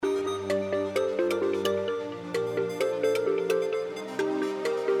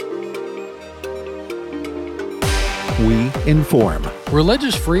we inform.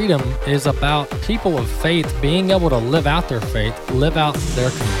 Religious freedom is about people of faith being able to live out their faith, live out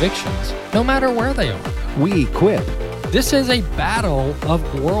their convictions, no matter where they are. We equip. This is a battle of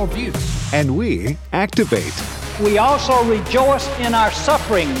worldviews. And we activate. We also rejoice in our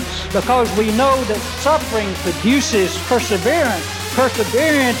sufferings because we know that suffering produces perseverance,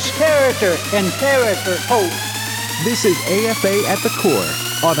 perseverance, character, and character, hope. This is AFA at the Core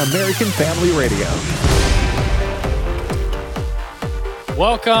on American Family Radio.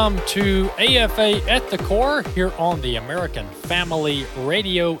 Welcome to AFA at the Core here on the American Family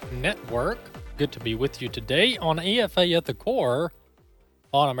Radio Network. Good to be with you today on AFA at the Core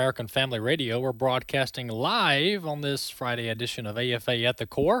on American Family Radio. We're broadcasting live on this Friday edition of AFA at the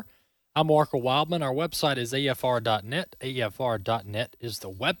Core. I'm Walker Wildman. Our website is afr.net. afr.net is the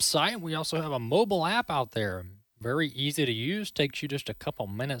website. We also have a mobile app out there. Very easy to use. Takes you just a couple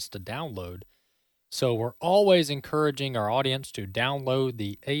minutes to download. So we're always encouraging our audience to download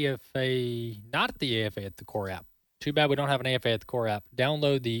the AFA, not the AFA at the Core app. Too bad we don't have an AFA at the Core app.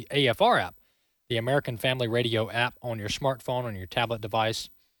 Download the AFR app, the American Family Radio app on your smartphone, on your tablet device,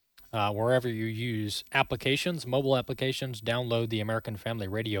 wherever you use applications, mobile applications, download the American Family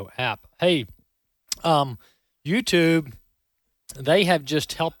Radio app. Hey, YouTube, they have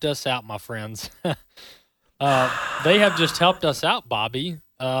just helped us out, my friends. They have just helped us out, Bobby.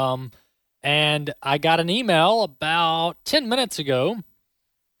 And I got an email about 10 minutes ago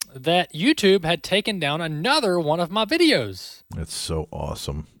that YouTube had taken down another one of my videos. It's so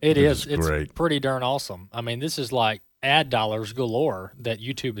awesome. It is. It's great. It's pretty darn awesome. I mean, this is like ad dollars galore that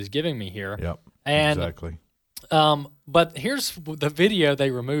YouTube is giving me here. Yep, and, exactly. But here's the video they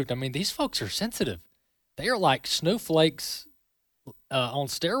removed. I mean, these folks are sensitive. They are like snowflakes on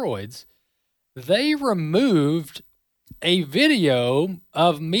steroids. They removed a video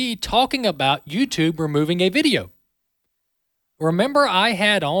of me talking about YouTube removing a video. Remember, I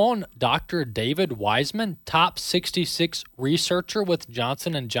had on Dr. David Wiseman, top 66 researcher with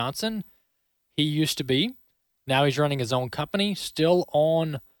Johnson & Johnson. He used to be. Now he's running his own company, still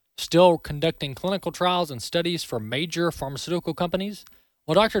conducting clinical trials and studies for major pharmaceutical companies.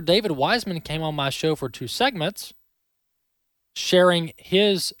 Well, Dr. David Wiseman came on my show for 2 segments, sharing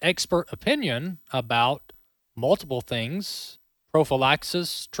his expert opinion about multiple things,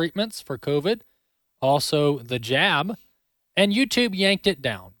 prophylaxis treatments for COVID, also the jab, and YouTube yanked it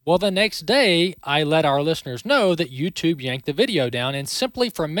down. Well, the next day, I let our listeners know that YouTube yanked the video down, and simply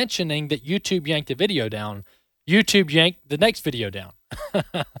for mentioning that YouTube yanked the video down, YouTube yanked the next video down.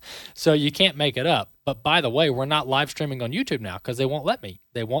 So you can't make it up. But by the way, we're not live streaming on YouTube now because they won't let me.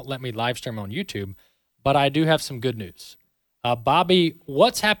 They won't let me live stream on YouTube. But I do have some good news. Bobby,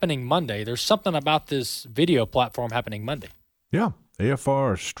 what's happening Monday? There's something about this video platform happening Monday. Yeah,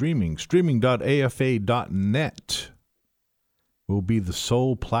 AFR streaming.afa.net will be the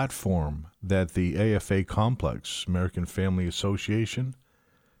sole platform that the AFA Complex, American Family Association,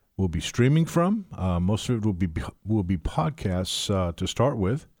 will be streaming from. Most of it will be podcasts to start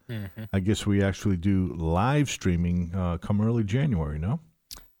with. Mm-hmm. I guess we actually do live streaming come early January, no?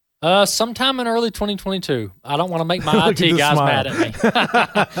 Sometime in early 2022. I don't want to make my IT guys mad at me.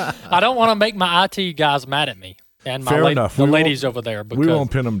 I don't want to make my IT guys mad at me and the ladies over there. Because we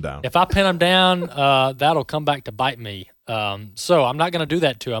won't pin them down. If I pin them down, that'll come back to bite me. So I'm not going to do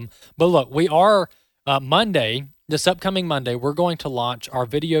that to them. But look, we are Monday, this upcoming Monday, we're going to launch our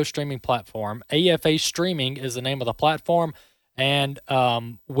video streaming platform. AFA Streaming is the name of the platform. And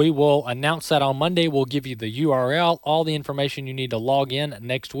we will announce that on Monday. We'll give you the URL, all the information you need to log in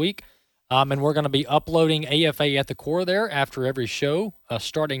next week. And we're going to be uploading AFA at the Core there after every show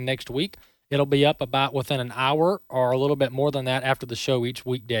starting next week. It'll be up about within an hour or a little bit more than that after the show each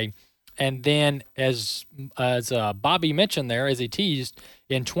weekday. And then as Bobby mentioned there, as he teased,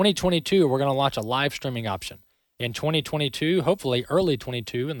 in 2022, we're going to launch a live streaming option. In 2022, hopefully early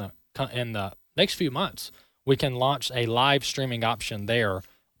 22 in the next few months, we can launch a live streaming option there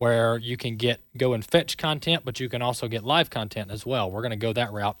where you can go and fetch content, but you can also get live content as well. We're going to go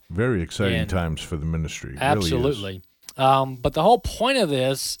that route. Very exciting times for the ministry. Absolutely. Really is. But the whole point of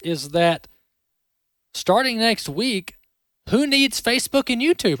this is that starting next week, who needs Facebook and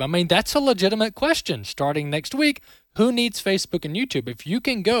YouTube? I mean, that's a legitimate question. Starting next week, who needs Facebook and YouTube? If you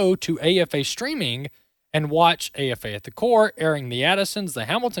can go to AFA Streaming and watch AFA at the Core, airing the Addisons, the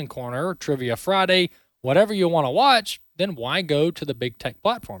Hamilton Corner, Trivia Friday, whatever you want to watch, then why go to the big tech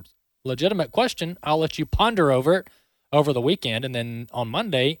platforms? Legitimate question. I'll let you ponder over it over the weekend, and then on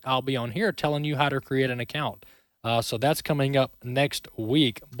Monday, I'll be on here telling you how to create an account. So that's coming up next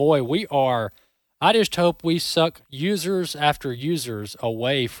week. Boy, we are I just hope we suck users after users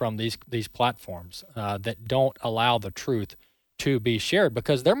away from these platforms that don't allow the truth to be shared,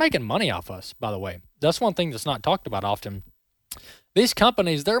 because they're making money off us, by the way. That's one thing that's not talked about often. These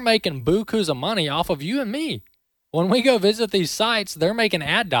companies, they're making bukus of money off of you and me. When we go visit these sites, they're making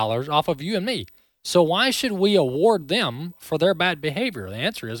ad dollars off of you and me. So why should we award them for their bad behavior? The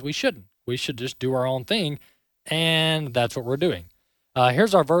answer is we shouldn't. We should just do our own thing, and that's what we're doing.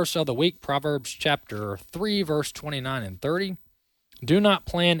 Here's our verse of the week, Proverbs chapter 3, verse 29 and 30. Do not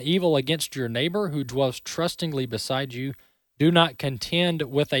plan evil against your neighbor who dwells trustingly beside you. Do not contend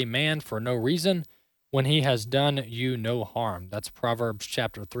with a man for no reason when he has done you no harm. That's Proverbs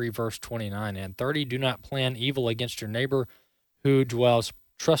chapter 3, verse 29 and 30. Do not plan evil against your neighbor who dwells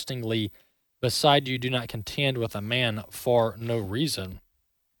trustingly beside you. Do not contend with a man for no reason.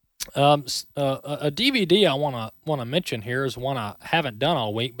 A DVD I want to mention here is one I haven't done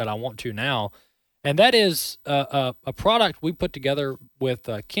all week, but I want to now, and that is a product we put together with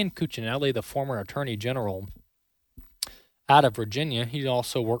Ken Cuccinelli, the former Attorney General out of Virginia. He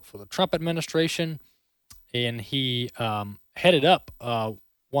also worked for the Trump administration, and he headed up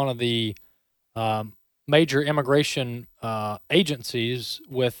one of the major immigration agencies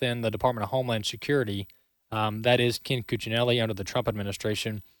within the Department of Homeland Security. That is Ken Cuccinelli under the Trump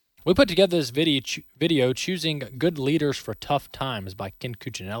administration. We put together this video, Choosing Good Leaders for Tough Times by Ken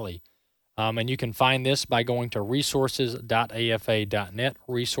Cuccinelli. And you can find this by going to resources.afa.net,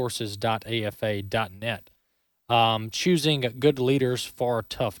 resources.afa.net. Choosing Good Leaders for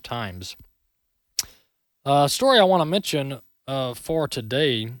Tough Times. A story I want to mention for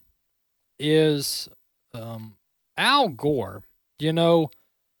today is Al Gore. You know,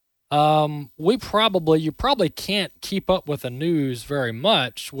 you probably can't keep up with the news very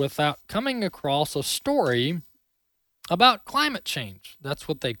much without coming across a story about climate change. That's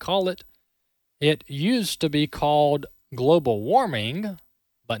what they call it. It used to be called global warming,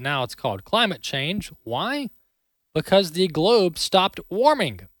 but now it's called climate change. Why? Because the globe stopped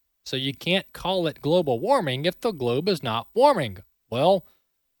warming. So you can't call it global warming if the globe is not warming. Well,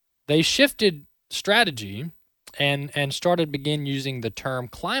 they shifted strategy and begin using the term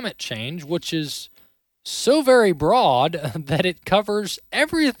climate change, which is so very broad that it covers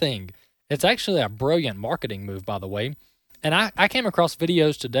everything. It's actually a brilliant marketing move, by the way. And I came across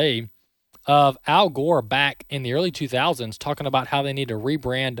videos today of Al Gore back in the early 2000s talking about how they need to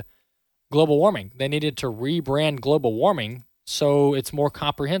rebrand global warming. They needed to rebrand global warming so it's more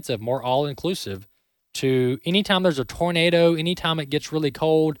comprehensive, more all-inclusive to anytime there's a tornado, anytime it gets really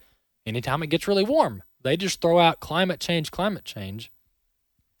cold, anytime it gets really warm. They just throw out climate change.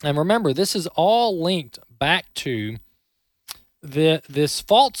 And remember, this is all linked back to this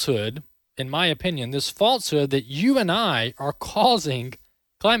falsehood, in my opinion, this falsehood that you and I are causing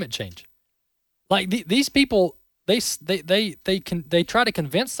climate change. Like these people, they try to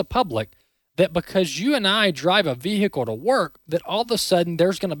convince the public that because you and I drive a vehicle to work, that all of a sudden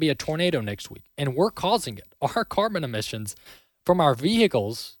there's going to be a tornado next week, and we're causing it. Our carbon emissions from our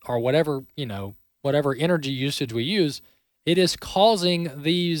vehicles or whatever energy usage we use, it is causing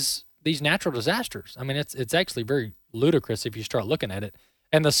these natural disasters. I mean, it's actually very ludicrous if you start looking at it.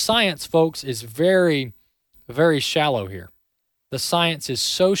 And the science, folks, is very, very shallow here. The science is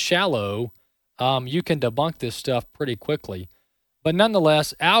so shallow, you can debunk this stuff pretty quickly. But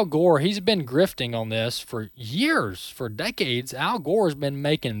nonetheless, Al Gore, he's been grifting on this for years, for decades. Al Gore has been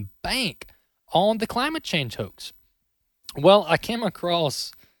making bank on the climate change hoax. Well, I came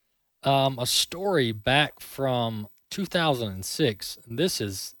across a story back from 2006. This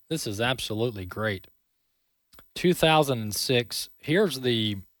is absolutely great. 2006. Here's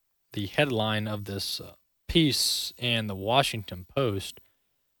the headline of this piece in the Washington Post.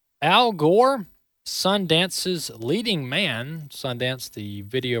 Al Gore, Sundance's leading man, Sundance, the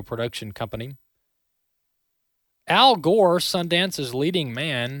video production company. Al Gore, Sundance's leading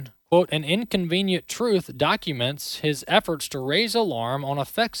man, quote, an inconvenient truth documents his efforts to raise alarm on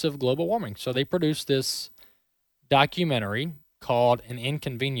effects of global warming. So they produced this documentary called An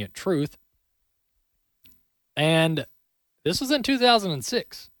Inconvenient Truth. And this was in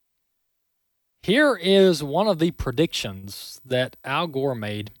 2006. Here is one of the predictions that Al Gore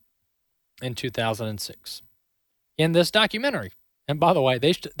made in 2006 in this documentary. And by the way,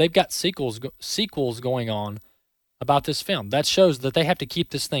 they've got sequels going on about this film. That shows that they have to keep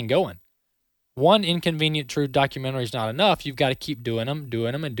this thing going. One Inconvenient Truth documentary is not enough. You've got to keep doing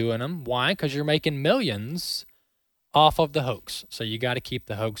them. Why? Because you're making millions off of the hoax. So you got to keep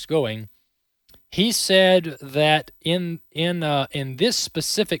the hoax going. He said that in this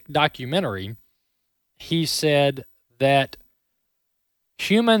specific documentary, he said that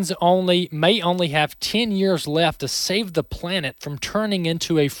humans may only have 10 years left to save the planet from turning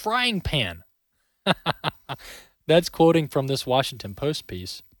into a frying pan. That's quoting from this Washington Post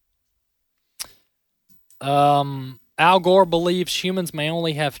piece. Al Gore believes humans may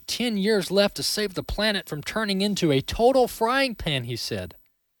only have 10 years left to save the planet from turning into a total frying pan, he said,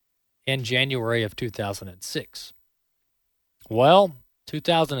 in January of 2006. Well,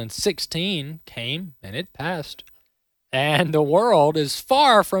 2016 came and it passed, and the world is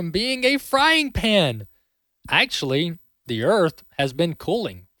far from being a frying pan. Actually, the Earth has been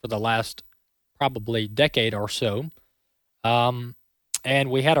cooling for the last probably decade or so, and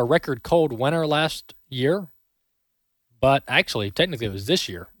we had a record cold winter last year. But actually, technically, it was this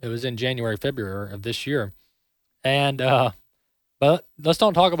year. It was in January, February of this year. And, but let's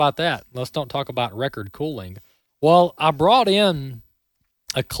don't talk about that. Let's don't talk about record cooling. Well, I brought in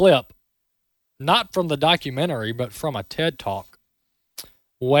a clip, not from the documentary, but from a TED Talk,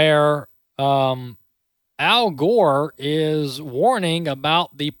 where Al Gore is warning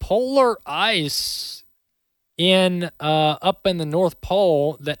about the polar ice up in the North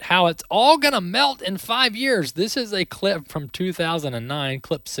Pole, that how it's all going to melt in 5 years. This is a clip from 2009,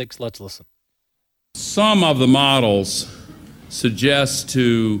 clip 6. Let's listen. Some of the models suggest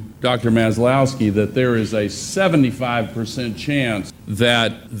to Dr. Maslowski that there is a 75% chance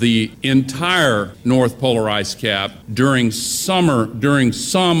that the entire North Polar ice cap during some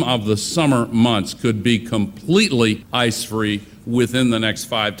of the summer months could be completely ice-free within the next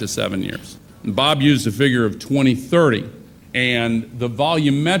 5 to 7 years. Bob used a figure of 2030, and the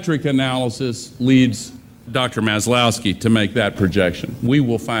volumetric analysis leads Dr. Maslowski to make that projection. We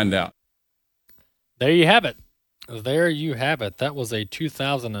will find out. There you have it. There you have it. That was a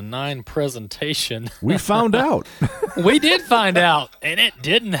 2009 presentation. We found out. We did find out, and it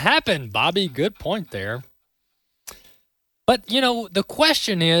didn't happen, Bobby. Good point there. But, the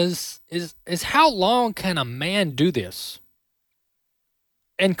question is how long can a man do this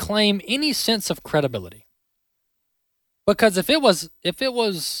and claim any sense of credibility? Because if it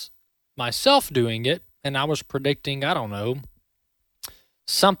was myself doing it and I was predicting, I don't know,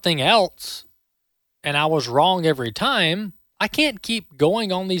 something else, and I was wrong every time, I can't keep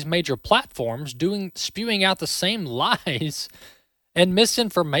going on these major platforms spewing out the same lies and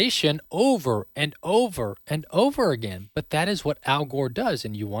misinformation over and over and over again. But that is what Al Gore does,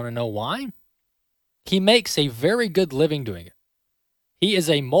 and you want to know why? He makes a very good living doing it. He is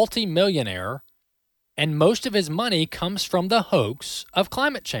a multimillionaire, and most of his money comes from the hoax of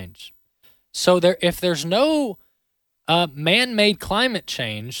climate change. So if there's no man-made climate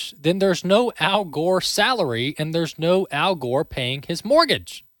change, then there's no Al Gore salary, and there's no Al Gore paying his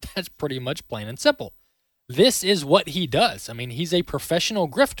mortgage. That's pretty much plain and simple. This is what he does. I mean, he's a professional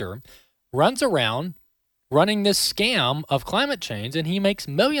grifter, runs around running this scam of climate change, and he makes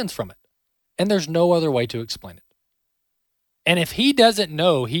millions from it. And there's no other way to explain it. And if he doesn't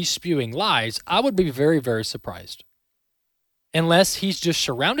know he's spewing lies, I would be very, very surprised. Unless he's just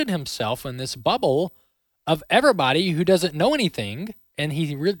surrounded himself in this bubble of everybody who doesn't know anything, and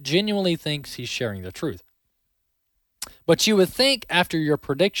he genuinely thinks he's sharing the truth. But you would think after your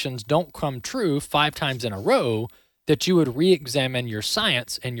predictions don't come true 5 times in a row, that you would re-examine your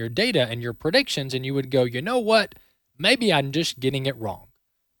science and your data and your predictions, and you would go, you know what? Maybe I'm just getting it wrong.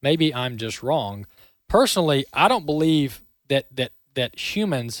 Maybe I'm just wrong. Personally, I don't believe that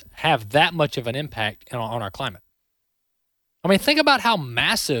humans have that much of an impact on our climate. I mean, think about how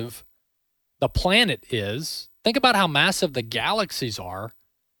massive the planet is. Think about how massive the galaxies are.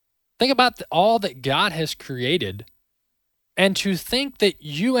 Think about all that God has created. And to think that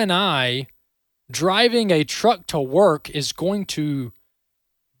you and I driving a truck to work is going to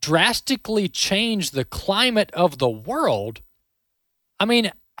drastically change the climate of the world. I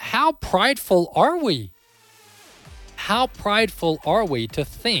mean, how prideful are we? How prideful are we to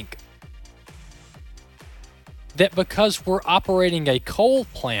think that because we're operating a coal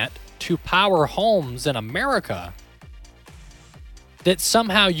plant to power homes in America, that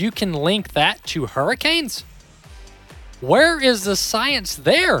somehow you can link that to hurricanes? Where is the science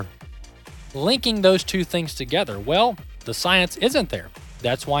there? Linking those two things together. Well, the science isn't there.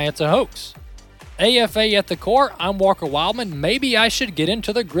 That's why it's a hoax. AFA at the core, I'm Walker Wildman. Maybe I should get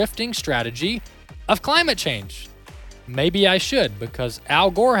into the grifting strategy of climate change. Maybe I should, because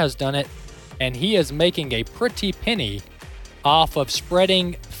Al Gore has done it, and he is making a pretty penny off of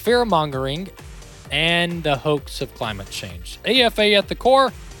spreading fear-mongering and the hoax of climate change. AFA at the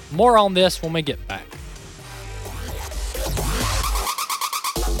core, more on this when we get back.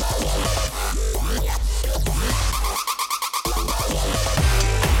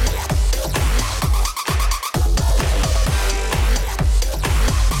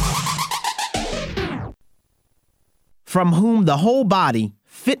 from whom the whole body,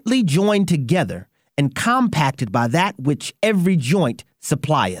 fitly joined together and compacted by that which every joint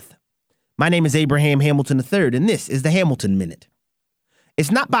supplieth. My name is Abraham Hamilton III, and this is the Hamilton Minute.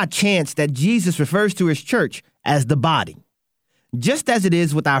 It's not by chance that Jesus refers to his church as the body. Just as it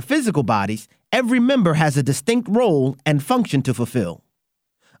is with our physical bodies, every member has a distinct role and function to fulfill.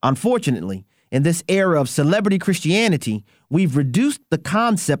 Unfortunately, in this era of celebrity Christianity, we've reduced the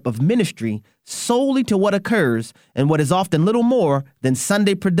concept of ministry solely to what occurs in what is often little more than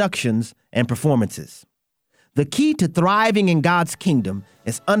Sunday productions and performances. The key to thriving in God's kingdom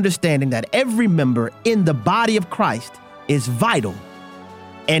is understanding that every member in the body of Christ is vital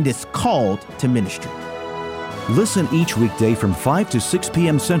and is called to ministry. Listen each weekday from 5 to 6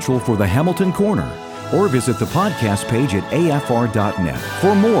 p.m. Central for the Hamilton Corner, or visit the podcast page at afr.net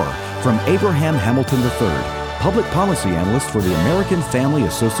for more from Abraham Hamilton III, Public Policy Analyst for the American Family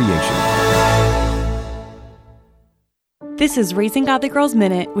Association. This is Raising Godly Girls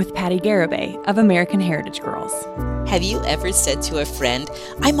Minute with Patty Garibay of American Heritage Girls. Have you ever said to a friend,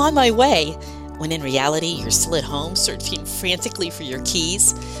 "I'm on my way," when in reality you're still at home searching frantically for your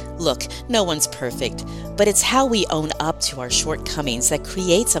keys? Look, no one's perfect, but it's how we own up to our shortcomings that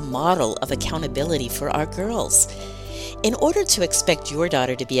creates a model of accountability for our girls. In order to expect your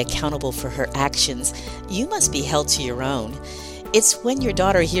daughter to be accountable for her actions, you must be held to your own. It's when your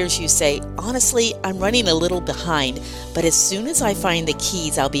daughter hears you say, "Honestly, I'm running a little behind, but as soon as I find the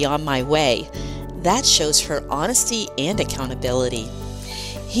keys, I'll be on my way." That shows her honesty and accountability.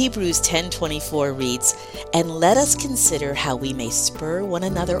 Hebrews 10:24 reads, "And let us consider how we may spur one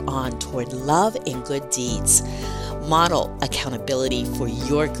another on toward love and good deeds." Model accountability for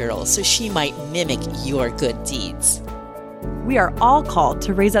your girl so she might mimic your good deeds. We are all called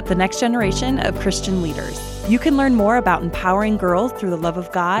to raise up the next generation of Christian leaders. You can learn more about empowering girls through the love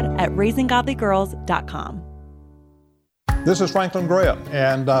of God at raisinggodlygirls.com. This is Franklin Graham,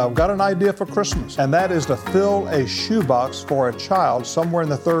 and I've got an idea for Christmas, and that is to fill a shoebox for a child somewhere in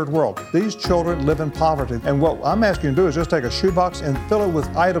the third world. These children live in poverty, and what I'm asking you to do is just take a shoebox and fill it with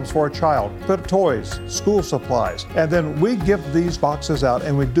items for a child. Put toys, school supplies, and then we give these boxes out,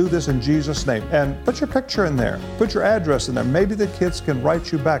 and we do this in Jesus' name. And put your picture in there. Put your address in there. Maybe the kids can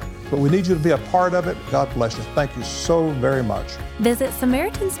write you back, but we need you to be a part of it. God bless you. Thank you so very much. Visit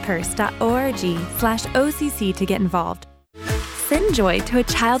SamaritansPurse.org/OCC to get involved. Send joy to a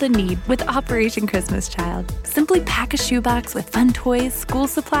child in need with Operation Christmas Child. Simply pack a shoebox with fun toys, school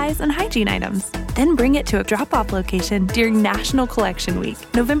supplies, and hygiene items. Then bring it to a drop-off location during National Collection Week,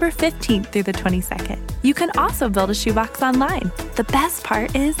 November 15th through the 22nd. You can also build a shoebox online. The best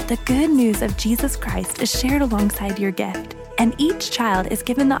part is the good news of Jesus Christ is shared alongside your gift, and each child is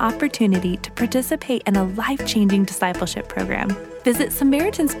given the opportunity to participate in a life-changing discipleship program. Visit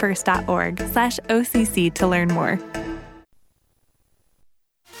SamaritansPurse.org/OCC to learn more.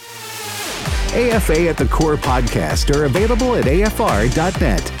 AFA at the Core podcast are available at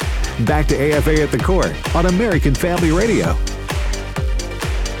afr.net. Back to AFA at the Core on American Family Radio.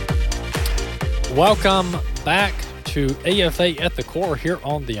 Welcome back to AFA at the Core here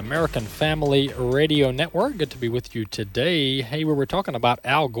on the American Family Radio Network. Good to be with you today. Hey, we were talking about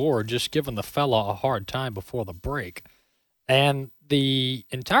Al Gore just giving the fella a hard time before the break. And the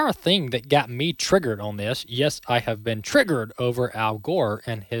entire thing that got me triggered on this, yes, I have been triggered over Al Gore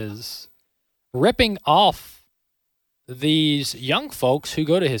and his ripping off these young folks who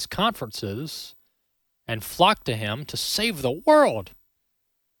go to his conferences and flock to him to save the world.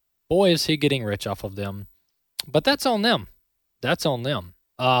 Boy, is he getting rich off of them. But that's on them. That's on them.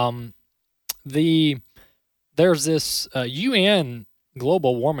 There's this UN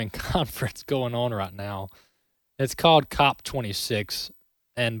global warming conference going on right now. It's called COP26.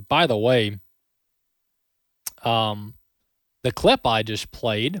 And by the way, the clip I just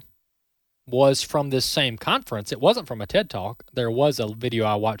played was from this same conference. It wasn't from a TED Talk. There was a video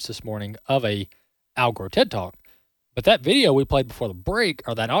I watched this morning of a Al Gore TED Talk. But that video we played before the break,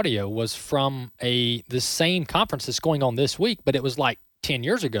 or that audio, was from the same conference that's going on this week, but it was like 10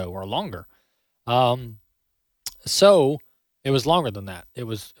 years ago or longer. So it was longer than that. It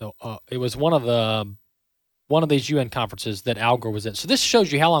was one of these UN conferences that Al Gore was in. So this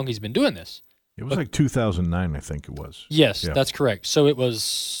shows you how long he's been doing this. It was like 2009, I think it was. Yes, yeah. That's correct. So it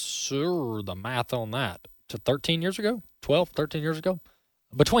was, the math on that, to 13 years ago, 12, 13 years ago?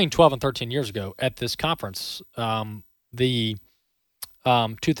 Between 12 and 13 years ago at this conference, the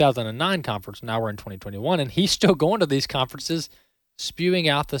 2009 conference, now we're in 2021, and he's still going to these conferences spewing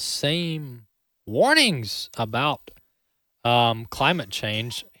out the same warnings about climate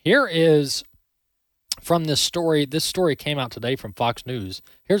change. Here is from this story. This story came out today from Fox News.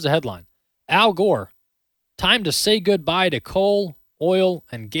 Here's the headline. Al Gore Time to say goodbye to coal, oil,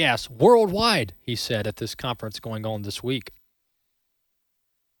 and gas worldwide, he said at this conference going on this week.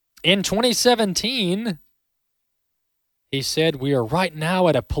 In 2017, he said, we are right now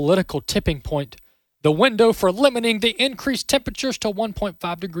at a political tipping point. The window for limiting the increased temperatures to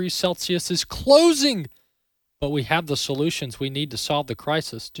 1.5 degrees Celsius is closing, but we have the solutions we need to solve the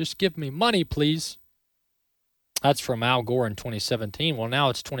crisis. Just give me money, please. That's from Al Gore in 2017. Well,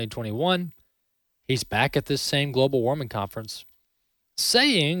 now it's 2021. He's back at this same global warming conference,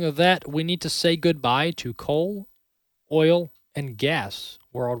 saying that we need to say goodbye to coal, oil, and gas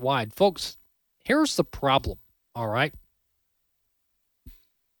worldwide. Folks, here's the problem, all right?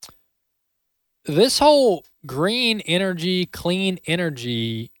 This whole green energy, clean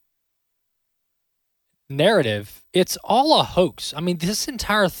energy narrative, it's all a hoax. I mean, this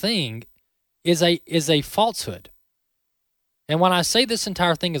entire thing is a falsehood. And when I say this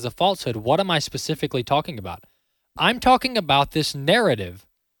entire thing is a falsehood, what am I specifically talking about? I'm talking about this narrative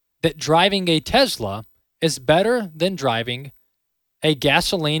that driving a Tesla is better than driving a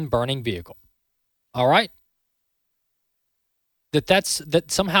gasoline-burning vehicle. All right? That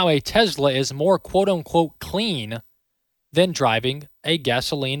somehow a Tesla is more quote-unquote clean than driving a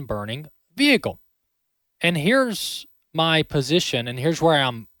gasoline-burning vehicle. And here's my position, and here's where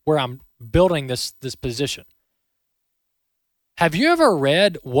I'm building this position. Have you ever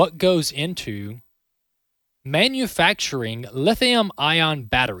read what goes into manufacturing lithium-ion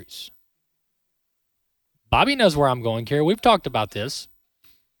batteries? Bobby knows where I'm going here. We've talked about this.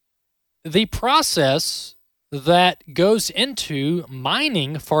 The process that goes into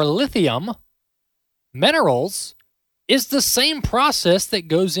mining for lithium minerals is the same process that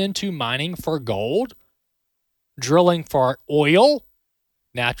goes into mining for gold, drilling for oil,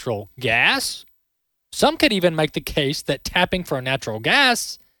 natural gas. Some could even make the case that tapping for natural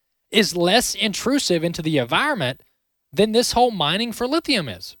gas is less intrusive into the environment than this whole mining for lithium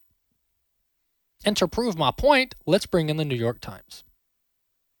is. And to prove my point, let's bring in the New York Times.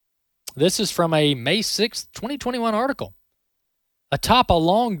 This is from a May 6, 2021 article. Atop a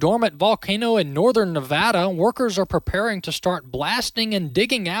long dormant volcano in northern Nevada, workers are preparing to start blasting and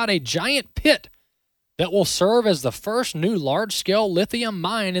digging out a giant pit that will serve as the first new large-scale lithium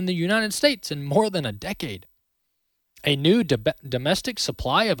mine in the United States in more than a decade. A new domestic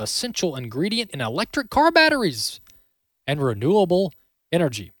supply of essential ingredient in electric car batteries and renewable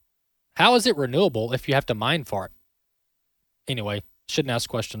energy. How is it renewable if you have to mine for it? Anyway, shouldn't ask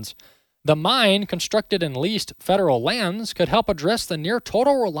questions. The mine, constructed in leased federal lands, could help address the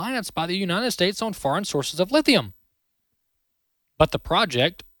near-total reliance by the United States on foreign sources of lithium. But the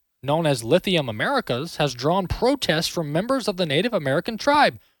project, known as Lithium Americas, has drawn protests from members of the Native American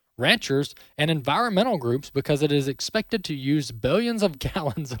tribe, ranchers, and environmental groups because it is expected to use billions of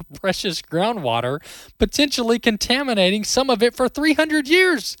gallons of precious groundwater, potentially contaminating some of it for 300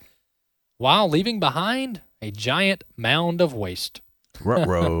 years, while leaving behind a giant mound of waste.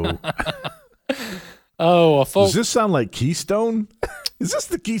 Ruh-roh. Folks. Does this sound like Keystone? Is this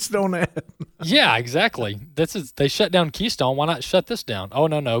the Keystone ad? Yeah, exactly. They shut down Keystone. Why not shut this down? Oh,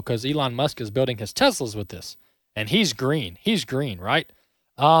 no, because Elon Musk is building his Teslas with this. And he's green. He's green, right?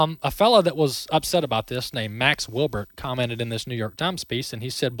 A fellow that was upset about this named Max Wilbert commented in this New York Times piece, and he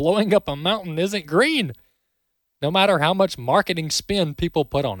said, blowing up a mountain isn't green, no matter how much marketing spin people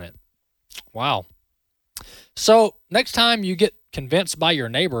put on it. Wow. So next time you get convinced by your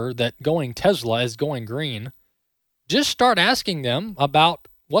neighbor that going Tesla is going green, just start asking them about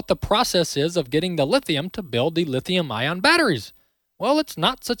what the process is of getting the lithium to build the lithium-ion batteries. Well, it's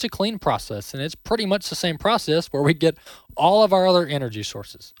not such a clean process, and it's pretty much the same process where we get all of our other energy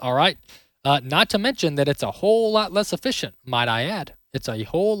sources, all right? Not to mention that it's a whole lot less efficient, might I add. It's a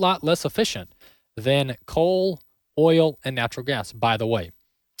whole lot less efficient than coal, oil, and natural gas, by the way.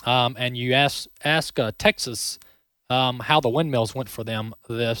 And you ask Texas how the windmills went for them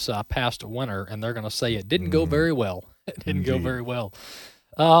this past winter, and they're going to say it didn't go very well. It didn't go very well.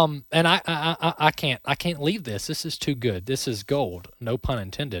 And I can't leave this. This is too good. This is gold, no pun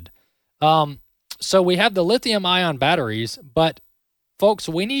intended. So we have the lithium-ion batteries, but folks,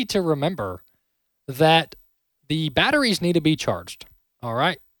 we need to remember that the batteries need to be charged. All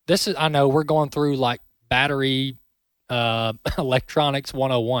right. I know we're going through like battery electronics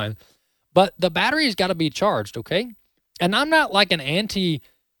 101, but the battery's got to be charged. Okay. And I'm not like an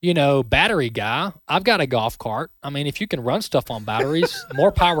battery guy. I've got a golf cart. I mean, if you can run stuff on batteries,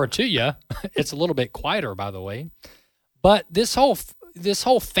 more power to you. It's a little bit quieter, by the way. But this whole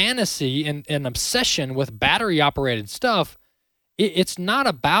fantasy and obsession with battery-operated stuff, it's not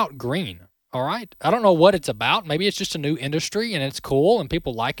about green, all right? I don't know what it's about. Maybe it's just a new industry, and it's cool, and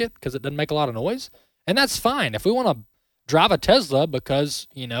people like it because it doesn't make a lot of noise. And that's fine. If we want to drive a Tesla because,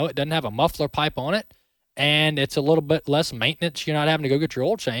 it doesn't have a muffler pipe on it and it's a little bit less maintenance, you're not having to go get your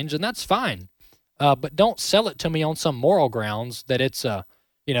oil changed, and that's fine. But don't sell it to me on some moral grounds that it's,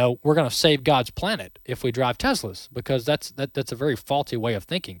 we're going to save God's planet if we drive Teslas, because that's a very faulty way of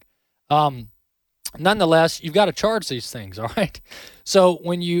thinking. Nonetheless, you've got to charge these things, all right? So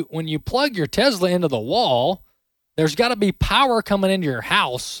when you plug your Tesla into the wall, there's got to be power coming into your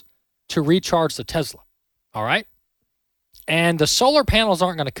house to recharge the Tesla, all right? And the solar panels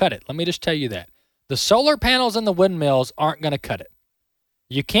aren't going to cut it. Let me just tell you that. The solar panels and the windmills aren't going to cut it.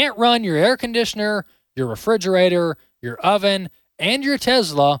 You can't run your air conditioner, your refrigerator, your oven, and your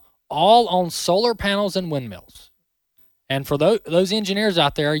Tesla all on solar panels and windmills. And for those engineers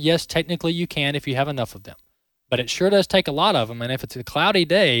out there, yes, technically you can if you have enough of them. But it sure does take a lot of them. And if it's a cloudy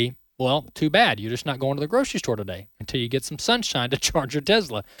day, well, too bad. You're just not going to the grocery store today until you get some sunshine to charge your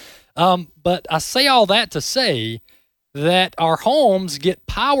Tesla. But I say all that to say that our homes get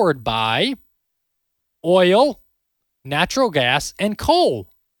powered by oil, natural gas, and coal.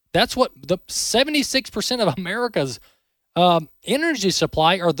 That's what the 76% of America's energy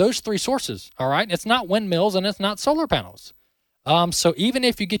supply are, those three sources, all right? It's not windmills and it's not solar panels. So even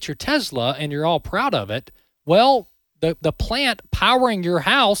if you get your Tesla and you're all proud of it, well, the plant powering your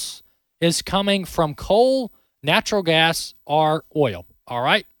house is coming from coal, natural gas, or oil, all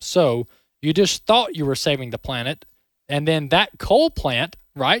right? So you just thought you were saving the planet, and then that coal plant,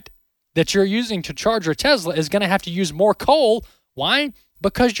 right, that you're using to charge your Tesla is going to have to use more coal. Why?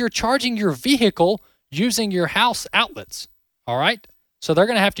 Because you're charging your vehicle using your house outlets, all right? So they're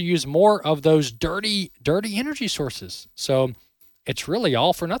going to have to use more of those dirty energy sources. So it's really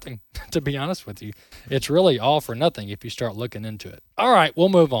all for nothing, to be honest with you. It's really all for nothing if you start looking into it. All right, we'll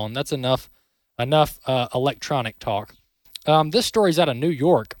move on. That's enough electronic talk. This story's out of New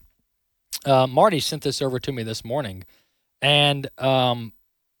York. Marty sent this over to me this morning. And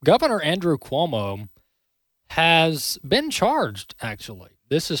Governor Andrew Cuomo has been charged, actually.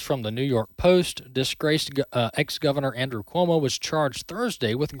 This is from the New York Post. Disgraced ex-governor Andrew Cuomo was charged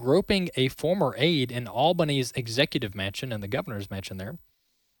Thursday with groping a former aide in Albany's executive mansion and the governor's mansion there,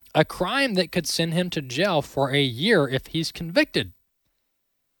 a crime that could send him to jail for a year if he's convicted.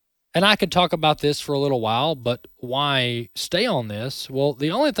 And I could talk about this for a little while, but why stay on this? Well,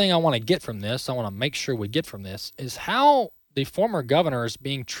 the only thing I want to get from this, I want to make sure we get from this, is how the former governor is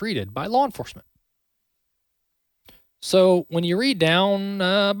being treated by law enforcement. So when you read down,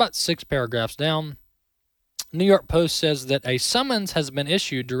 about 6 paragraphs down, New York Post says that a summons has been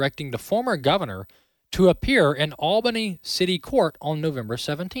issued directing the former governor to appear in Albany City Court on November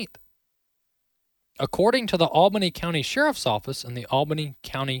 17th. According to the Albany County Sheriff's Office and the Albany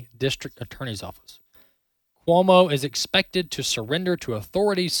County District Attorney's Office, Cuomo is expected to surrender to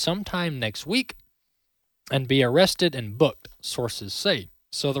authorities sometime next week and be arrested and booked, sources say.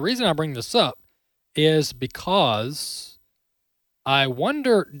 So the reason I bring this up is because I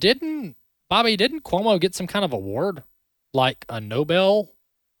wonder, didn't Cuomo get some kind of award, like a Nobel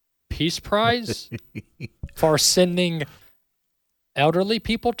Peace Prize for sending elderly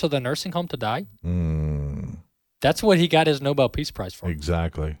people to the nursing home to die? That's what he got his Nobel Peace Prize for.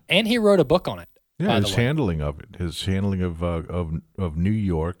 Exactly. And he wrote a book on it. Yeah, his handling of it, his handling of New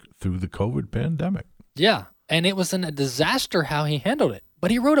York through the COVID pandemic. Yeah, and it was a disaster how he handled it. But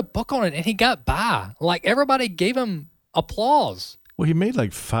he wrote a book on it, and he got by. Like, everybody gave him applause. Well, he made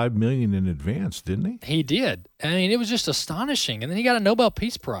like $5 million in advance, didn't he? He did. I mean, it was just astonishing. And then he got a Nobel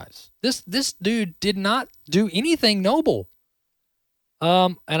Peace Prize. This dude did not do anything noble.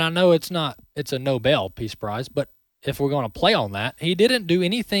 And I know it's a Nobel Peace Prize, but if we're going to play on that, he didn't do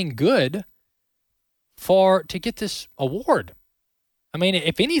anything good to get this award. I mean,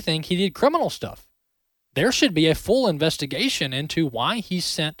 if anything, he did criminal stuff. There should be a full investigation into why he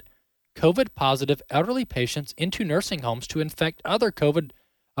sent COVID-positive elderly patients into nursing homes to infect other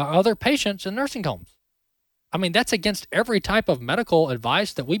patients in nursing homes. I mean, that's against every type of medical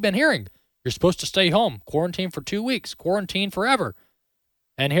advice that we've been hearing. You're supposed to stay home, quarantine for 2 weeks, quarantine forever.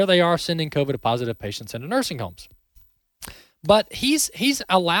 And here they are sending COVID-positive patients into nursing homes. But he's going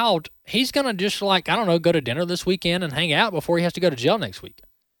to just go to dinner this weekend and hang out before he has to go to jail next week.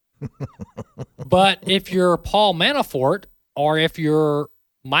 But if you're Paul Manafort, or if you're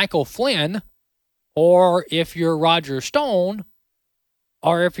Michael Flynn, or if you're Roger Stone,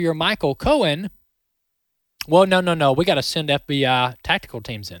 or if you're Michael Cohen, well, no. We got to send FBI tactical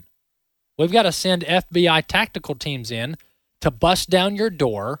teams in. We've got to send FBI tactical teams in to bust down your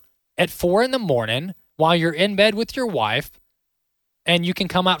door at 4 a.m. while you're in bed with your wife, and you can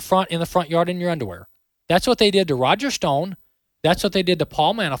come out front in the front yard in your underwear. That's what they did to Roger Stone. That's what they did to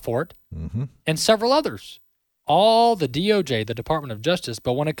Paul Manafort and several others. All the DOJ, the Department of Justice.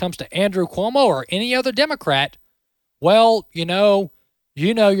 But when it comes to Andrew Cuomo or any other Democrat, well, you know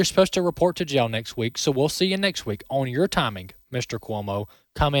you're supposed to report to jail next week, so we'll see you next week on your timing, Mr. Cuomo.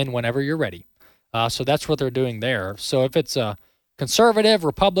 Come in whenever you're ready. So that's what they're doing there. So if it's a conservative,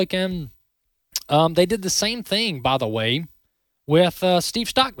 Republican, they did the same thing, by the way, with Steve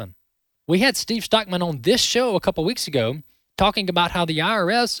Stockman. We had Steve Stockman on this show a couple weeks ago talking about how the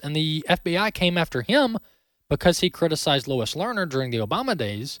IRS and the FBI came after him because he criticized Lois Lerner during the Obama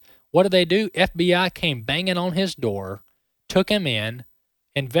days. What did they do? FBI came banging on his door, took him in,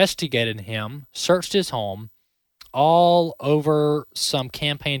 investigated him, searched his home, all over some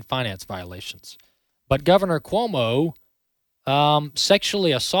campaign finance violations. But Governor Cuomo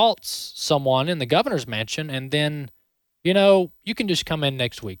sexually assaults someone in the governor's mansion, and then, you can just come in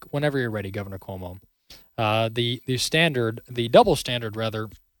next week whenever you're ready, Governor Cuomo. The double standard, rather,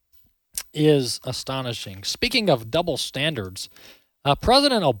 is astonishing. Speaking of double standards,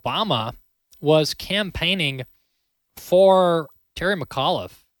 President Obama was campaigning for Terry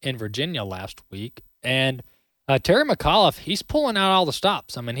McAuliffe in Virginia last week, and Terry McAuliffe, he's pulling out all the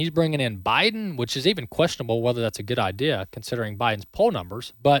stops. I mean, he's bringing in Biden, which is even questionable whether that's a good idea considering Biden's poll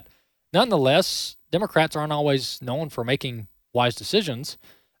numbers. But nonetheless, Democrats aren't always known for making wise decisions.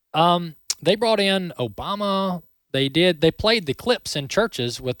 They brought in Obama. They played the clips in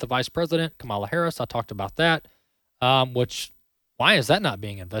churches with the vice president, Kamala Harris. I talked about that, why is that not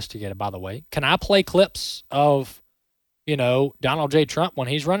being investigated, by the way? Can I play clips of, Donald J. Trump when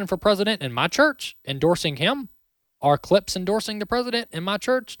he's running for president in my church, endorsing him? Are clips endorsing the president in my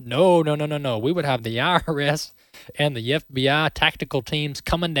church? No. We would have the IRS and the FBI tactical teams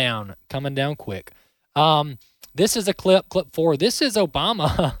coming down quick. This is a clip 4. This is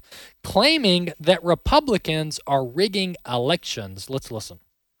Obama claiming that Republicans are rigging elections. Let's listen.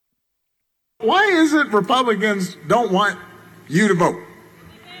 Why is it Republicans don't want you to vote?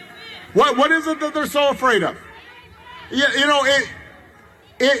 What is it that they're so afraid of?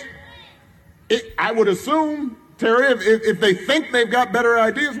 I would assume, Terry, if they think they've got better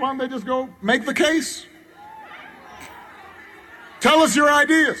ideas, why don't they just go make the case? Tell us your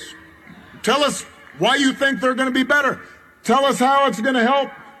ideas. Tell us why you think they're going to be better. Tell us how it's going to help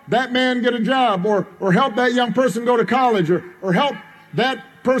that man get a job or help that young person go to college or help that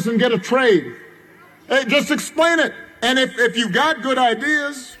person get a trade. Hey, just explain it. And if you've got good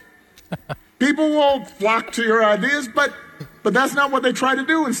ideas, people will flock to your ideas, but that's not what they try to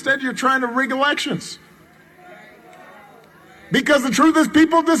do. Instead, you're trying to rig elections. Because the truth is,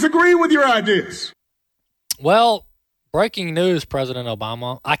 people disagree with your ideas. Well, breaking news, President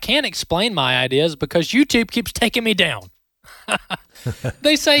Obama. I can't explain my ideas because YouTube keeps taking me down.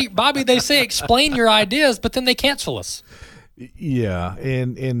 They say, Bobby, explain your ideas, but then they cancel us. Yeah,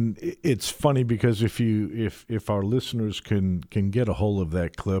 and it's funny because if our listeners can get a hold of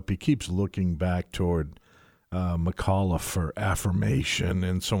that clip, he keeps looking back toward McAuliffe for affirmation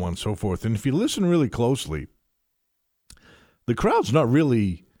and so on and so forth. And if you listen really closely, the crowd's not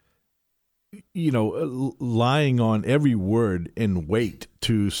really, lying on every word in wait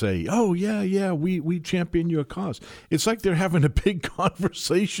to say, oh, yeah, we champion your cause. It's like they're having a big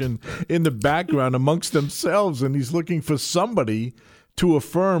conversation in the background amongst themselves, and he's looking for somebody to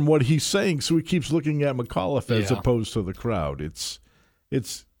affirm what he's saying, so he keeps looking at McAuliffe as opposed to the crowd.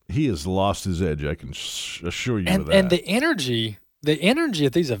 He has lost his edge, I can assure you of that. And the energy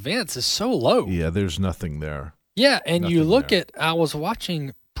at these events is so low. Yeah, there's nothing there. Yeah, and you look at, I was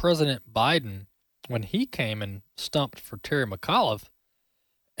watching President Biden when he came and stumped for Terry McAuliffe,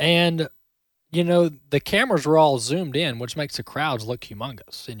 and, the cameras were all zoomed in, which makes the crowds look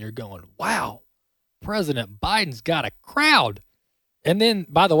humongous, and you're going, wow, President Biden's got a crowd. And then,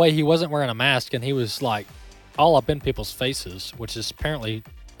 by the way, he wasn't wearing a mask, and he was, all up in people's faces, which is apparently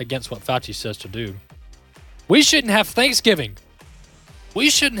against what Fauci says to do. We shouldn't have Thanksgiving. We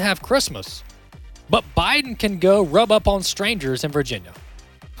shouldn't have Christmas. But Biden can go rub up on strangers in Virginia.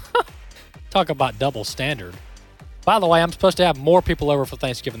 Talk about double standard. By the way, I'm supposed to have more people over for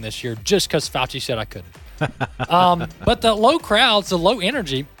Thanksgiving this year just because Fauci said I couldn't. But the low crowds, the low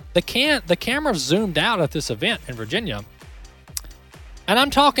energy, the camera zoomed out at this event in Virginia. And I'm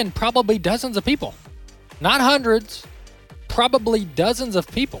talking probably dozens of people. Not hundreds, probably dozens of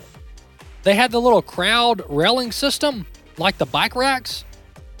people. They had the little crowd railing system, like the bike racks.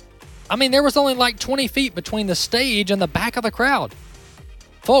 I mean, there was only 20 feet between the stage and the back of the crowd.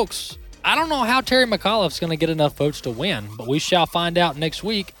 Folks, I don't know how Terry McAuliffe's going to get enough votes to win, but we shall find out next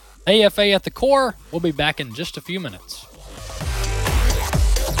week. AFA at the Core. We'll be back in just a few minutes.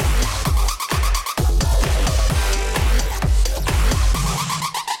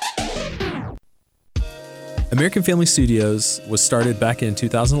 American Family Studios was started back in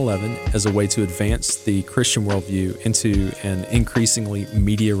 2011 as a way to advance the Christian worldview into an increasingly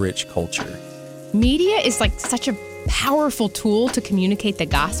media-rich culture. Media is like such a powerful tool to communicate the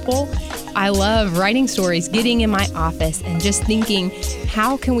gospel. I love writing stories, getting in my office, and just thinking,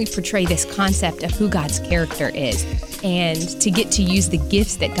 how can we portray this concept of who God's character is? And to get to use the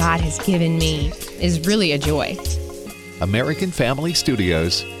gifts that God has given me is really a joy.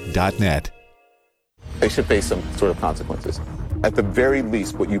 AmericanFamilyStudios.net. They should face some sort of consequences. At the very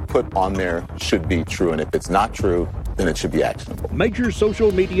least, what you put on there should be true, and if it's not true, then it should be actionable. Major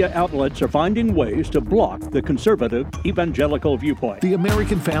social media outlets are finding ways to block the conservative evangelical viewpoint. The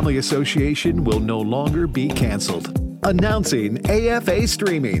American Family Association will no longer be canceled. Announcing AFA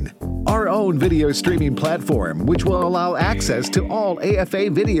Streaming, our own video streaming platform, which will allow access to all AFA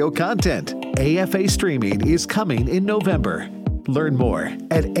video content. AFA Streaming is coming in November. Learn more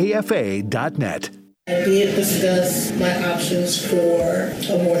at afa.net. I did discuss my options for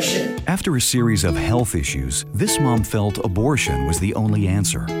abortion. After a series of health issues, this mom felt abortion was the only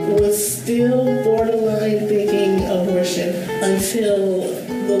answer. Was still borderline thinking abortion until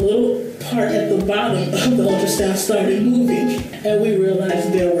the little part at the bottom of the ultrasound started moving, and we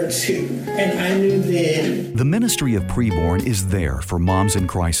realized there were two. And I knew then. The Ministry of Preborn is there for moms in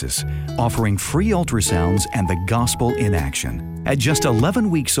crisis, offering free ultrasounds and the gospel in action. At just 11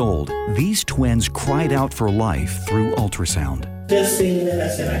 weeks old, these twins cried out for life through ultrasound. Just seeing that, I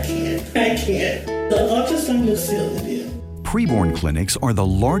said, I can't. The ultrasound will seal the deal. Preborn clinics are the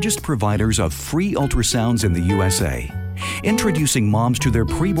largest providers of free ultrasounds in the USA, introducing moms to their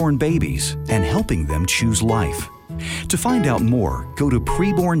preborn babies and helping them choose life. To find out more, go to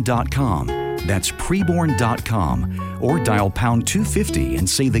preborn.com. That's preborn.com, or dial pound 250 and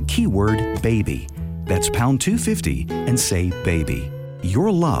say the keyword baby. That's pound 250 and say baby.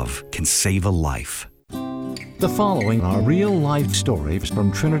 Your love can save a life. The following are real-life stories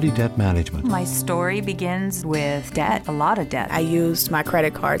from Trinity Debt Management. My story begins with debt, a lot of debt. I used my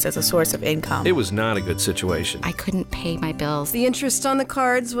credit cards as a source of income. It was not a good situation. I couldn't pay my bills. The interest on the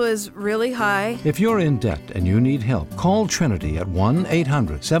cards was really high. If you're in debt and you need help, call Trinity at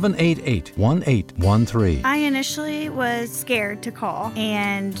 1-800-788-1813. I initially was scared to call,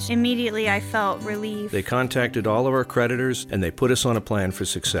 and immediately I felt relief. They contacted all of our creditors, and they put us on a plan for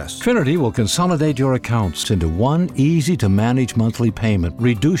success. Trinity will consolidate your accounts into one easy-to-manage monthly payment,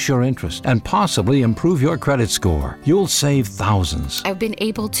 reduce your interest, and possibly improve your credit score. You'll save thousands. I've been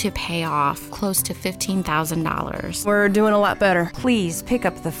able to pay off close to $15,000. We're doing a lot better. Please pick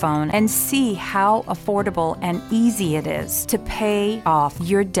up the phone and see how affordable and easy it is to pay off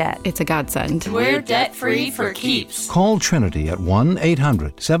your debt. It's a godsend. We're debt-free for keeps. Call Trinity at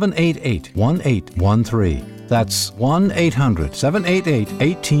 1-800-788-1813. That's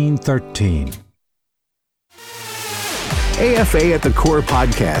 1-800-788-1813. AFA at the Core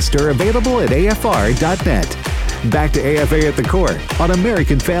podcast are available at afr.net. Back to AFA at the Core on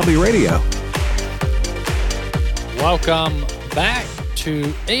American Family Radio. Welcome back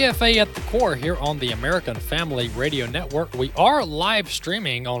to AFA at the Core here on the American Family Radio Network. We are live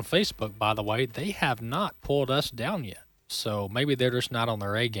streaming on Facebook, by the way. They have not pulled us down yet, so maybe they're just not on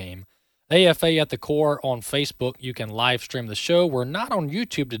their A game. AFA at the Core on Facebook. You can live stream the show. We're not on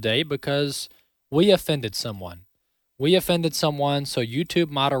YouTube today because we offended someone. So YouTube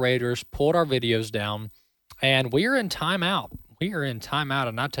moderators pulled our videos down, and we are in timeout.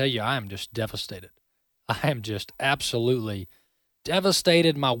 And I tell you, I am just devastated. I am just absolutely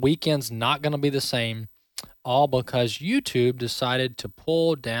devastated. My weekend's not going to be the same, all because YouTube decided to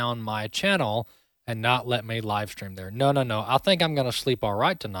pull down my channel and not let me live stream there. No. I think I'm going to sleep all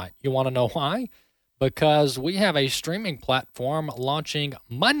right tonight. You want to know why? Because we have a streaming platform launching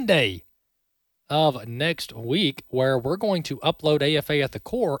Monday of next week where we're going to upload AFA at the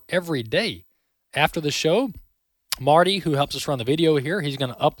Core every day. After the show, Marty, who helps us run the video here, he's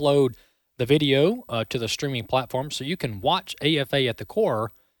going to upload the video to the streaming platform so you can watch AFA at the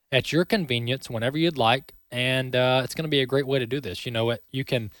Core at your convenience whenever you'd like, and it's going to be a great way to do this. You know what? You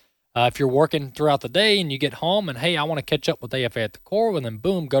can, if you're working throughout the day and you get home and, hey, I want to catch up with AFA at the Core, and then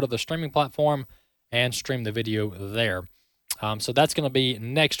boom, go to the streaming platform and stream the video there. So that's going to be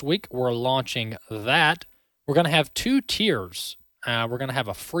next week. We're launching that. We're going to have two tiers. We're going to have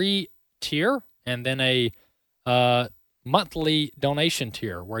a free tier and then a monthly donation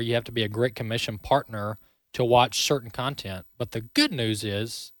tier where you have to be a Great Commission partner to watch certain content. But the good news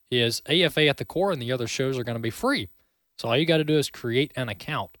is AFA at the Core and the other shows are going to be free. So all you got to do is create an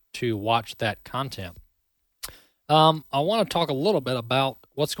account to watch that content. I want to talk a little bit about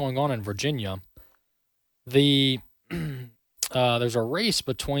what's going on in Virginia. There's a race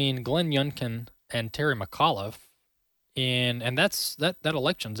between Glenn Youngkin and Terry McAuliffe, and that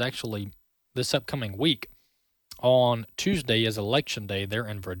election's actually this upcoming week. On Tuesday is election day there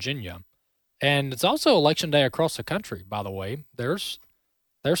in Virginia, and it's also election day across the country. By the way, there's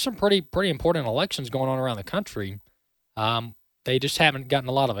some pretty important elections going on around the country. They just haven't gotten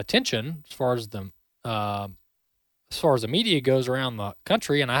a lot of attention as far as the media goes around the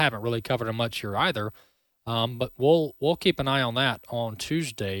country, and I haven't really covered them much here either. But we'll keep an eye on that on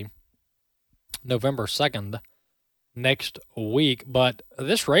Tuesday, November 2nd, next week. But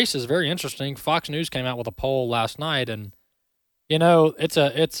this race is very interesting. Fox News came out with a poll last night, and it's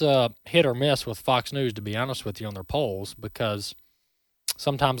a hit or miss with Fox News, to be honest with you, on their polls, because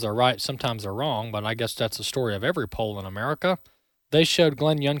sometimes they're right, sometimes they're wrong. But I guess that's the story of every poll in America. They showed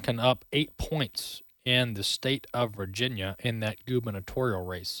Glenn Youngkin up 8 points in the state of Virginia in that gubernatorial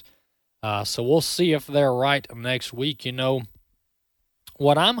race. So we'll see if they're right next week.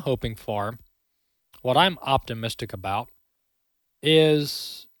 What I'm hoping for, what I'm optimistic about,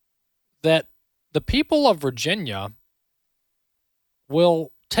 is that the people of Virginia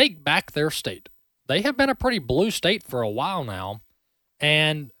will take back their state. They have been a pretty blue state for a while now,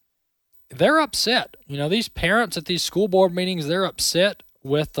 and they're upset. These parents at these school board meetings, they're upset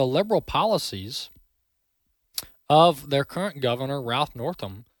with the liberal policies of their current governor, Ralph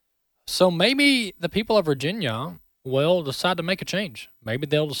Northam. So maybe the people of Virginia will decide to make a change. Maybe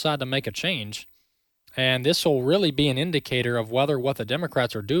they'll decide to make a change, and this will really be an indicator of whether what the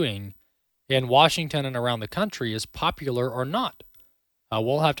Democrats are doing in Washington and around the country is popular or not.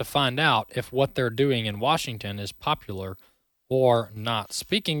 We'll have to find out if what they're doing in Washington is popular or not.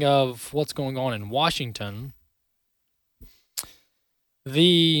 Speaking of what's going on in Washington,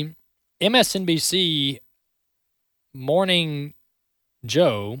 the MSNBC Morning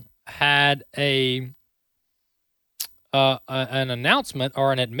Joe had an announcement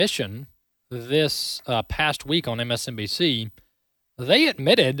or an admission this past week on MSNBC. They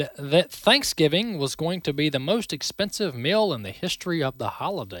admitted that Thanksgiving was going to be the most expensive meal in the history of the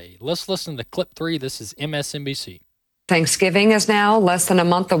holiday. Let's listen to clip 3. This is MSNBC. Thanksgiving is now less than a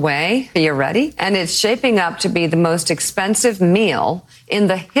month away. Are you ready? And it's shaping up to be the most expensive meal in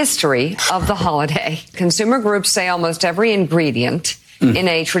the history of the holiday. Consumer groups say almost every ingredient in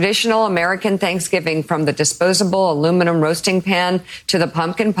a traditional American Thanksgiving, from the disposable aluminum roasting pan to the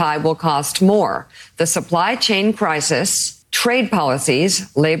pumpkin pie, will cost more. The supply chain crisis, trade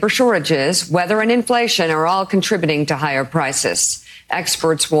policies, labor shortages, weather, and inflation are all contributing to higher prices.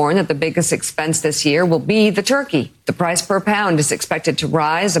 Experts warn that the biggest expense this year will be the turkey. The price per pound is expected to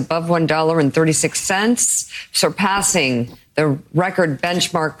rise above $1.36, surpassing the record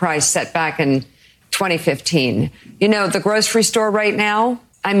benchmark price set back in 2015. The grocery store right now,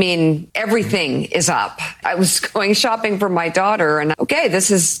 everything is up. I was going shopping for my daughter, and this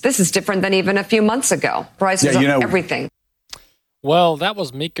is different than even a few months ago. Prices of everything. Well, that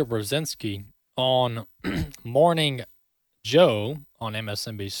was Mika Brzezinski on Morning Joe on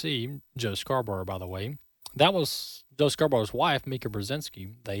MSNBC. Joe Scarborough, by the way. That was Joe Scarborough's wife, Mika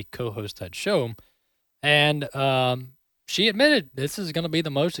Brzezinski. They co-host that show. And she admitted this is going to be the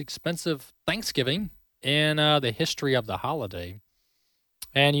most expensive Thanksgiving in the history of the holiday.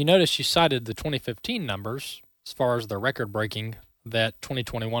 And you notice she cited the 2015 numbers as far as the record-breaking that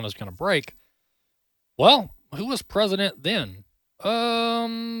 2021 is going to break. Well, who was president then?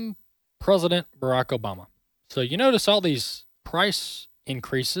 President Barack Obama. So you notice all these price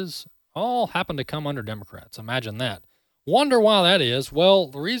increases all happen to come under Democrats. Imagine that. Wonder why that is. Well,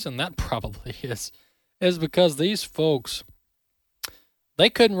 the reason that probably is because these folks, they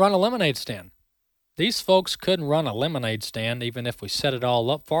couldn't run a lemonade stand. These folks couldn't run a lemonade stand even if we set it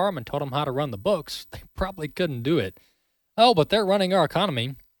all up for them and taught them how to run the books. They probably couldn't do it. Oh, but they're running our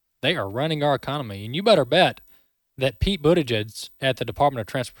economy. They are running our economy. And you better bet that Pete Buttigieg at the Department of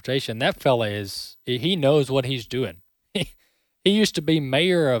Transportation, that fella he knows what he's doing. He used to be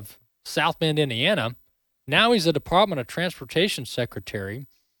mayor of South Bend, Indiana. Now he's a Department of Transportation secretary.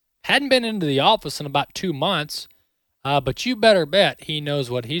 Hadn't been into the office in about 2 months, but you better bet he knows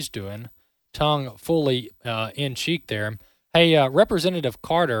what he's doing. Tongue fully in cheek there. Hey, Representative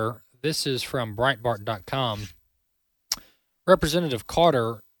Carter, this is from Breitbart.com. Representative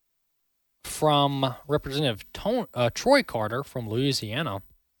Carter from Representative Troy Carter from Louisiana.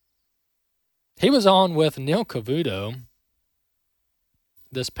 He was on with Neil Cavuto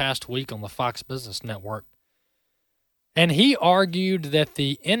this past week on the Fox Business Network, and he argued that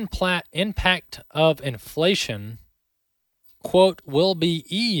the impact of inflation, quote, will be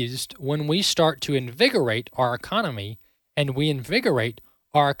eased when we start to invigorate our economy, and we invigorate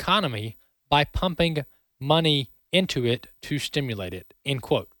our economy by pumping money into it to stimulate it, end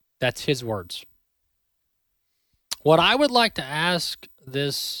quote. That's his words. What I would like to ask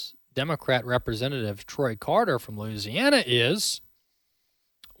this Democrat representative, Troy Carter from Louisiana, is,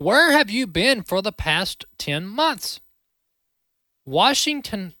 where have you been for the past 10 months?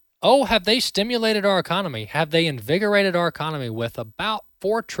 Washington, have they stimulated our economy? Have they invigorated our economy with about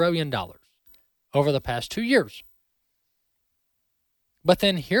 $4 trillion over the past 2 years? But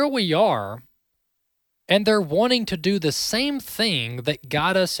then here we are, and they're wanting to do the same thing that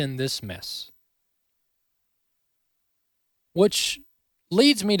got us in this mess. Which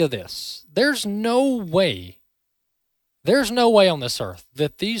leads me to this. There's no way on this earth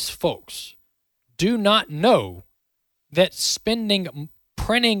that these folks do not know that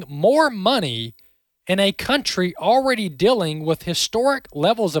printing more money in a country already dealing with historic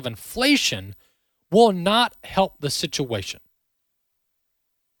levels of inflation will not help the situation.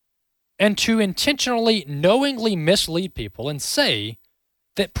 And to intentionally, knowingly mislead people and say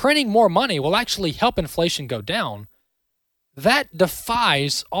that printing more money will actually help inflation go down, that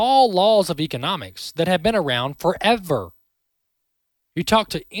defies all laws of economics that have been around forever. You talk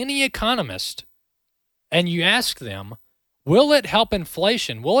to any economist and you ask them, will it help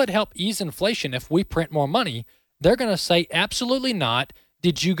inflation? Will it help ease inflation if we print more money? They're going to say absolutely not.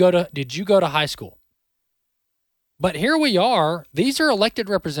 Did you go to high school? But here we are. These are elected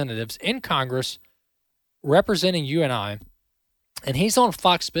representatives in Congress representing you and I, and he's on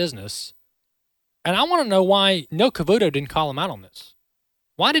Fox Business. And I want to know why No Cavuto didn't call him out on this.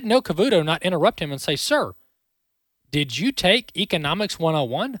 Why did No Cavuto not interrupt him and say, sir, did you take Economics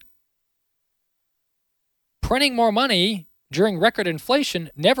 101? Printing more money during record inflation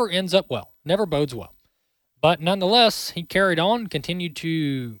never ends up well, never bodes well. But nonetheless, he carried on, continued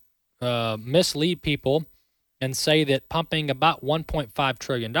to mislead people and say that pumping about $1.5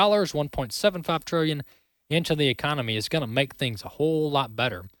 trillion, $1.75 trillion into the economy is going to make things a whole lot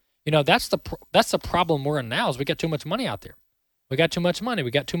better. You know, that's the problem we're in now is we got too much money out there. We got too much money. We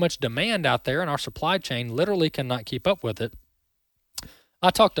got too much demand out there, and our supply chain literally cannot keep up with it.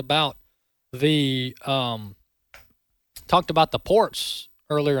 I talked about the ports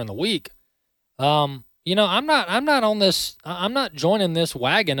earlier in the week. I'm not joining this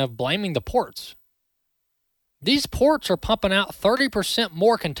wagon of blaming the ports. These ports are pumping out 30%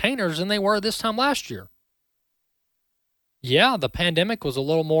 more containers than they were this time last year. Yeah, the pandemic was a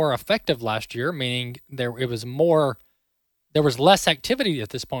little more effective last year, meaning there was less activity at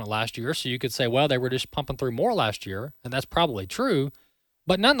this point last year, so you could say, well, they were just pumping through more last year, and that's probably true.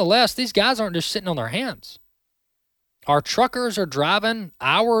 But nonetheless, these guys aren't just sitting on their hands. Our truckers are driving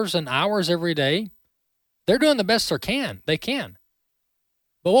hours and hours every day. They're doing the best they can.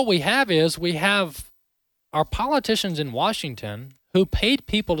 But what we have our politicians in Washington who paid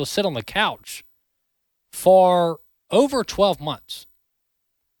people to sit on the couch for over 12 months.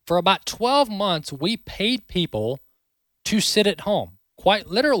 For about 12 months, we paid people to sit at home. Quite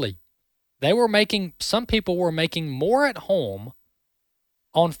literally. Some people were making more at home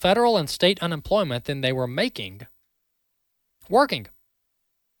on federal and state unemployment than they were making working.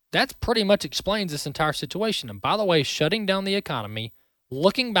 That pretty much explains this entire situation. And by the way, shutting down the economy,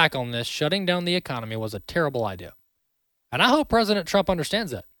 looking back on this, shutting down the economy was a terrible idea. And I hope President Trump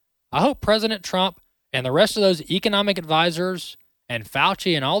understands that. I hope President Trump and the rest of those economic advisors and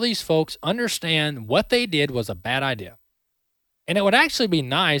Fauci and all these folks understand what they did was a bad idea. And it would actually be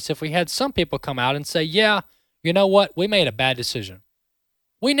nice if we had some people come out and say, yeah, you know what? We made a bad decision.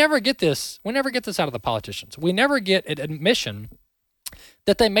 We never get this. We never get this out of the politicians. We never get an admission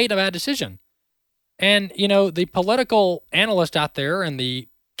that they made a bad decision. And, the political analysts out there and the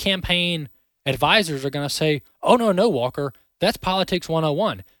campaign advisors are going to say, oh, no, Walker, that's politics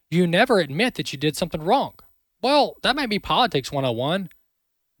 101. You never admit that you did something wrong. Well, that may be politics 101,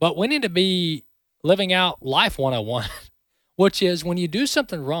 but we need to be living out life 101, which is when you do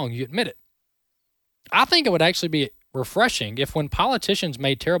something wrong, you admit it. I think it would actually be refreshing if when politicians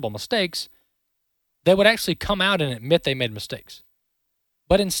made terrible mistakes, they would actually come out and admit they made mistakes.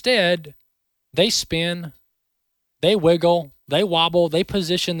 But instead, they spin, they wiggle, they wobble, they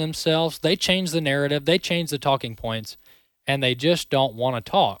position themselves, they change the narrative, they change the talking points, and they just don't want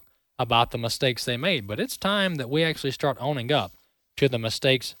to talk about the mistakes they made. But it's time that we actually start owning up to the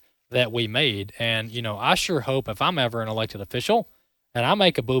mistakes that we made. And, I sure hope if I'm ever an elected official and I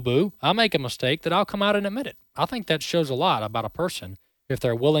make a boo-boo, I make a mistake, that I'll come out and admit it. I think that shows a lot about a person if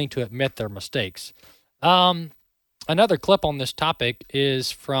they're willing to admit their mistakes. Another clip on this topic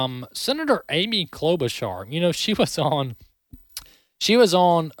is from Senator Amy Klobuchar. She was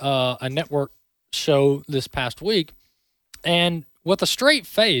on a network show this past week, and with a straight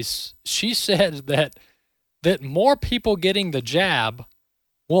face, she said that more people getting the jab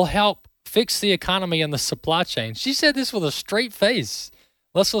will help fix the economy and the supply chain. She said this with a straight face.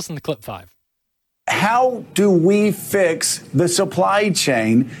 Let's listen to clip 5. How do we fix the supply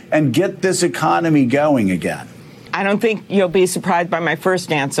chain and get this economy going again? I don't think you'll be surprised by my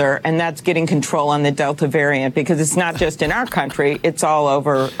first answer, and that's getting control on the Delta variant, because it's not just in our country, it's all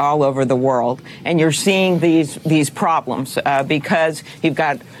over the world. And you're seeing these problems because you've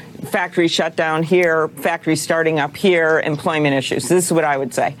got factories shut down here, factories starting up here, employment issues. This is what I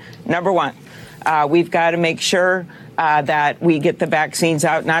would say. Number one, we've got to make sure that we get the vaccines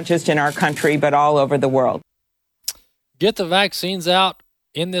out, not just in our country, but all over the world. Get the vaccines out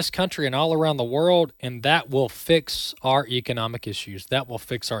in this country and all around the world, and that will fix our economic issues. That will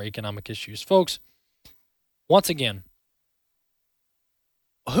fix our economic issues. Folks, once again,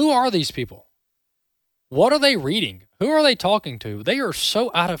 who are these people? What are they reading? Who are they talking to? They are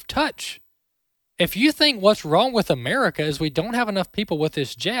so out of touch. If you think what's wrong with America is we don't have enough people with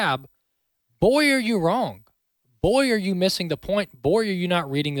this jab, boy, are you wrong. Boy, are you missing the point. Boy, are you not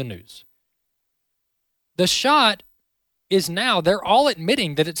reading the news. The shot is now, they're all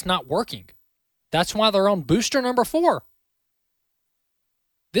admitting that it's not working. That's why they're on booster number 4.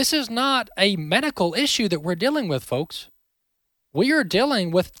 This is not a medical issue that we're dealing with, folks. We are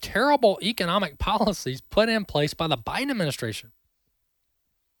dealing with terrible economic policies put in place by the Biden administration.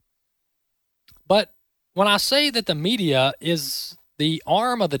 But when I say that the media is the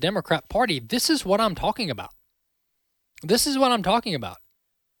arm of the Democrat Party, this is what I'm talking about. This is what I'm talking about.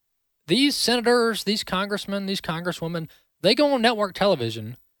 These senators, these congressmen, these congresswomen, they go on network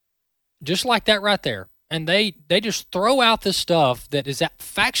television just like that right there, and they just throw out this stuff that is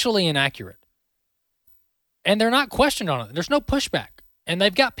factually inaccurate. And they're not questioned on it. There's no pushback. And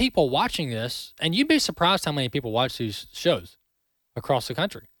they've got people watching this, and you'd be surprised how many people watch these shows across the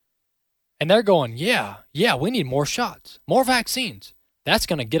country. And they're going, yeah, we need more shots, more vaccines. That's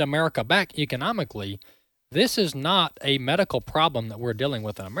going to get America back economically. This is not a medical problem that we're dealing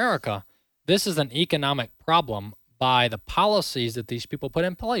with in America. This is an economic problem by the policies that these people put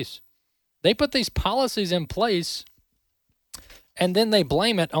in place. They put these policies in place, and then they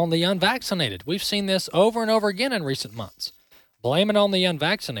blame it on the unvaccinated. We've seen this over and over again in recent months. Blame it on the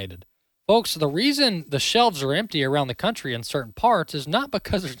unvaccinated. Folks, the reason the shelves are empty around the country in certain parts is not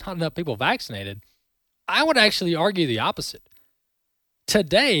because there's not enough people vaccinated. I would actually argue the opposite.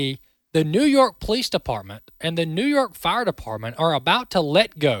 Today, the New York Police Department and the New York Fire Department are about to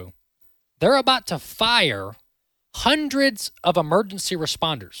let go. They're about to fire hundreds of emergency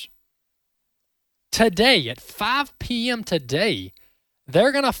responders. Today, at 5 p.m. today,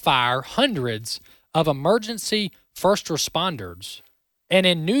 they're going to fire hundreds of emergency first responders. And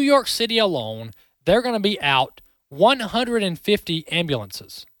in New York City alone, they're going to be out 150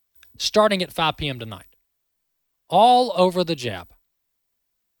 ambulances starting at 5 p.m. tonight, all over the jab.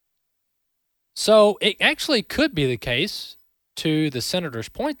 So it actually could be the case, to the senator's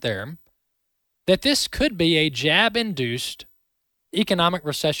point there, that this could be a jab-induced economic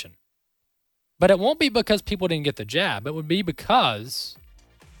recession. But it won't be because people didn't get the jab. It would be because,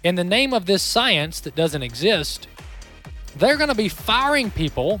 in the name of this science that doesn't exist, they're going to be firing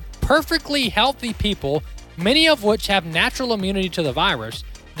people, perfectly healthy people, many of which have natural immunity to the virus.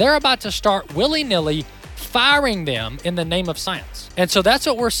 They're about to start willy-nilly firing them in the name of science. And so that's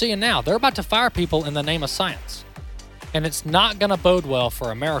what we're seeing now. They're about to fire people in the name of science. And it's not going to bode well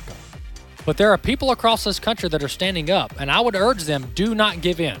for America. But there are people across this country that are standing up, and I would urge them, do not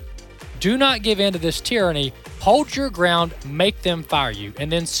give in. Do not give in to this tyranny. Hold your ground, make them fire you,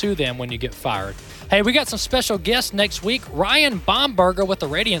 and then sue them when you get fired. Hey, we got some special guests next week. Ryan Bomberger with the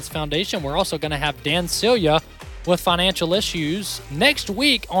Radiance Foundation. We're also going to have Dan Celia with Financial Issues next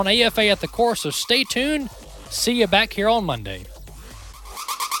week on AFA at the Core, so stay tuned. See you back here on Monday.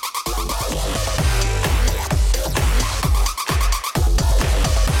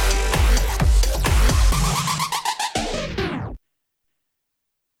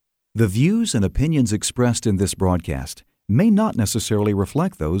 The views and opinions expressed in this broadcast may not necessarily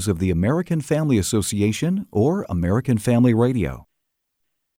reflect those of the American Family Association or American Family Radio.